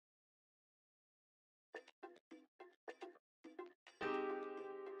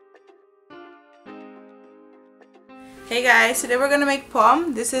Hey guys, today we're gonna make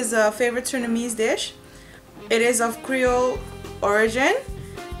pom. This is a favorite Surinamese dish. It is of Creole origin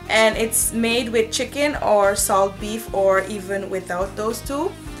and it's made with chicken or salt beef or even without those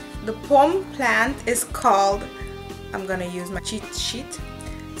two. The pom plant is called, I'm gonna use my cheat sheet,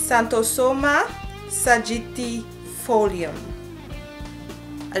 Santosoma sagitifolium.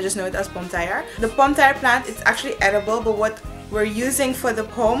 I just know it as pom tire. The pom tire plant is actually edible, but what we're using for the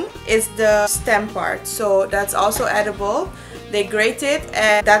pom is the stem part, so that's also edible. They grate it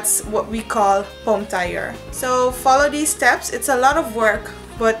and that's what we call pom tire. So follow these steps. It's a lot of work,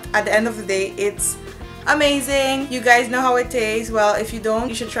 but at the end of the day it's amazing. You guys know how it tastes. Well, if you don't,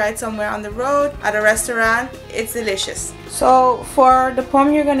 you should try it somewhere on the road, at a restaurant. It's delicious. So for the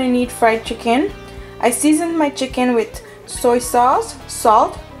pom you're gonna need fried chicken. I seasoned my chicken with soy sauce,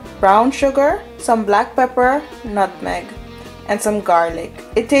 salt, brown sugar, some black pepper, nutmeg, and some garlic.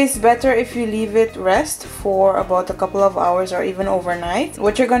 It tastes better if you leave it rest for about a couple of hours or even overnight.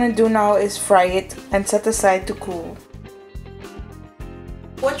 What you're gonna do now is fry it and set aside to cool.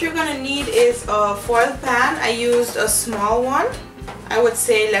 What you're gonna need is a foil pan. I used a small one. I would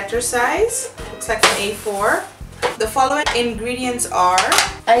say letter size. Looks like an A4. The following ingredients are: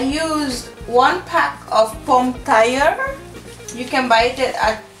 I used 1 pack of pom tire. You can buy it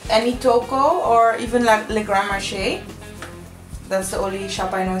at any toko or even Le Grand Marché. That's the only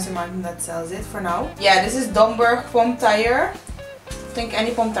shop I know in St. Martin that sells it for now. Yeah, this is Domburg pom tire. I think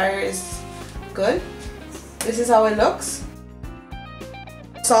any pom tire is good. This is how it looks.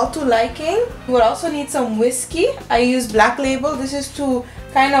 Salt to liking. You will also need some whiskey. I used Black Label. This is to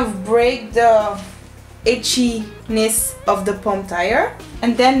kind of break the itchiness of the pom tire.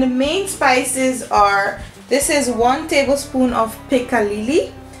 And then the main spices are, this is 1 tablespoon of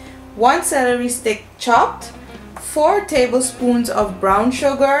piccalilli, 1 celery stick chopped, 4 tablespoons of brown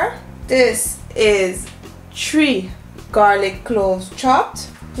sugar. This is 3 garlic cloves chopped,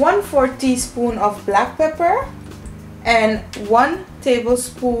 1/4 teaspoon of black pepper, and 1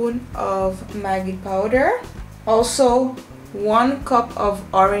 tablespoon of Maggie powder. Also 1 cup of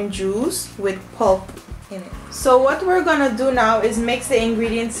orange juice with pulp in it. So what we're gonna do now is mix the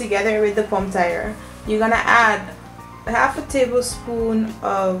ingredients together with the pom tire. You're gonna add 1/2 tablespoon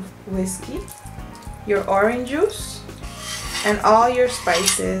of whiskey, your orange juice, and all your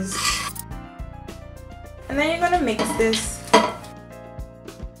spices, and then you're gonna mix this.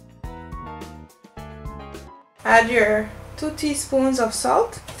 Add your 2 teaspoons of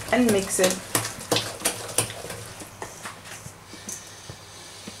salt and mix it.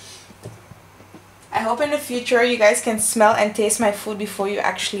 I hope in the future you guys can smell and taste my food before you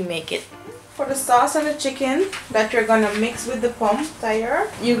actually make it. For the sauce and the chicken that you're gonna mix with the pom tire,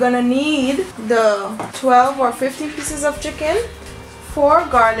 you're gonna need the 12 or 15 pieces of chicken, 4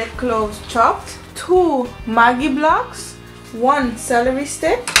 garlic cloves chopped, 2 Maggie blocks, 1 celery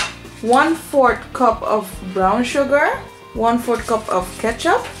stick, 1/4 cup of brown sugar, 1/4 cup of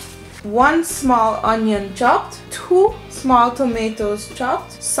ketchup, 1 small onion chopped, 2 small tomatoes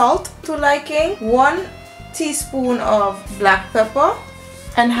chopped, salt to liking, 1 teaspoon of black pepper,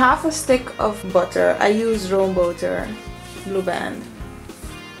 and 1/2 stick of butter. I use Rome butter, Blue Band.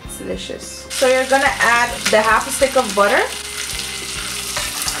 It's delicious. So you're gonna add the 1/2 stick of butter,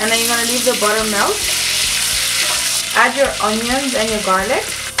 and then you're gonna leave the butter melt. Add your onions and your garlic.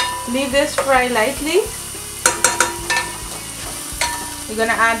 Leave this fry lightly. You're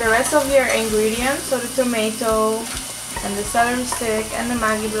gonna add the rest of your ingredients, so the tomato and the celery stick and the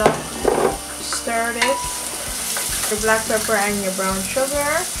Maggie block. Stir this. Your black pepper and your brown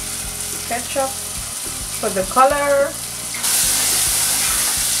sugar, ketchup for the color.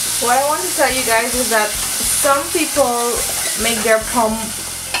 What I want to tell you guys is that some people make their pom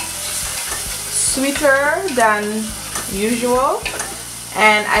sweeter than usual,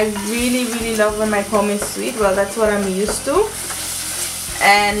 and I really love when my pom is sweet. Well, that's what I'm used to,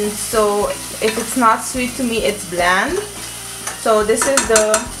 and so if it's not sweet, to me it's bland. So this is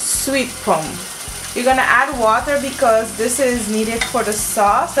the sweet pom. You're gonna add water because this is needed for the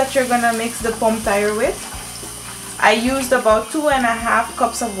sauce that you're gonna mix the pom tire with. I used about 2.5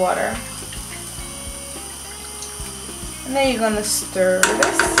 cups of water. And then you're gonna stir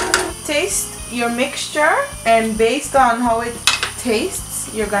this. Taste your mixture, and based on how it tastes,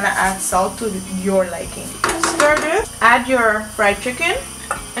 you're gonna add salt to your liking. Stir this, add your fried chicken,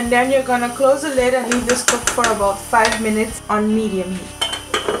 and then you're gonna close the lid and leave this cook for about 5 minutes on medium heat.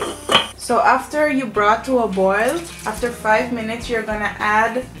 So after you brought to a boil, after 5 minutes, you're gonna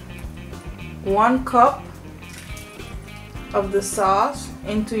add 1 cup of the sauce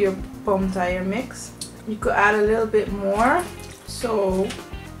into your pom tire mix. You could add a little bit more so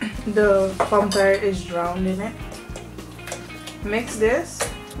the pom tire is drowned in it. Mix this.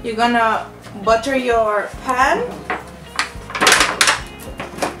 You're gonna butter your pan.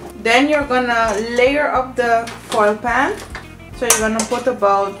 Then you're gonna layer up the foil pan. So you're gonna put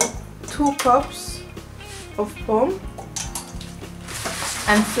about 2 cups of pom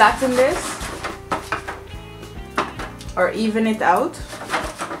and flatten this or even it out.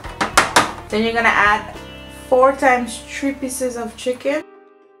 Then you're gonna add 4 times 3 pieces of chicken.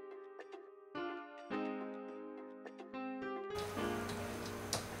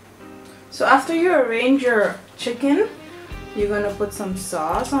 So after you arrange your chicken, you're gonna put some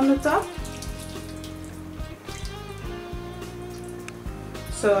sauce on the top.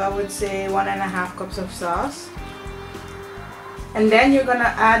 So I would say 1.5 cups of sauce. And then you're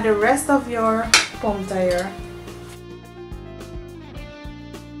gonna add the rest of your pom tire.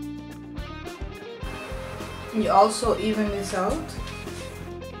 You also even this out.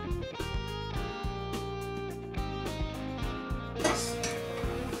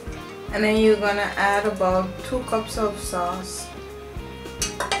 And then you're gonna add about 2 cups of sauce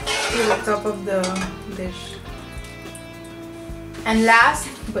to the top of the dish. And last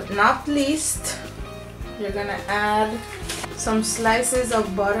but not least, you're gonna add some slices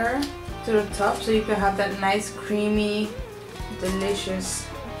of butter to the top so you can have that nice creamy, delicious,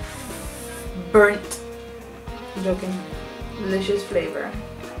 burnt, I'm joking, delicious flavor.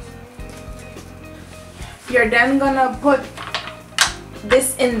 You're then gonna put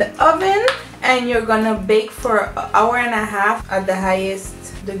this in the oven and you're gonna bake for 1.5 hours at the highest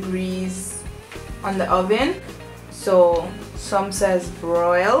degrees on the oven. So some says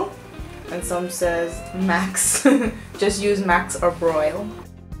broil and some says max. Just use max or broil.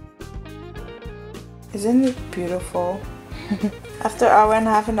 Isn't it beautiful? After 1.5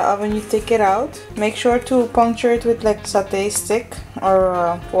 hours in the oven, you take it out. Make sure to puncture it with like satay stick or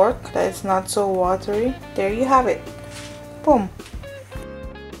a fork that it's not so watery. There you have it. Boom.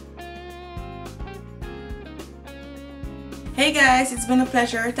 Hey guys, it's been a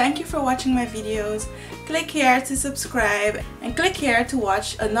pleasure. Thank you for watching my videos. Click here to subscribe and click here to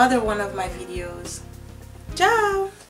watch another one of my videos. Ciao!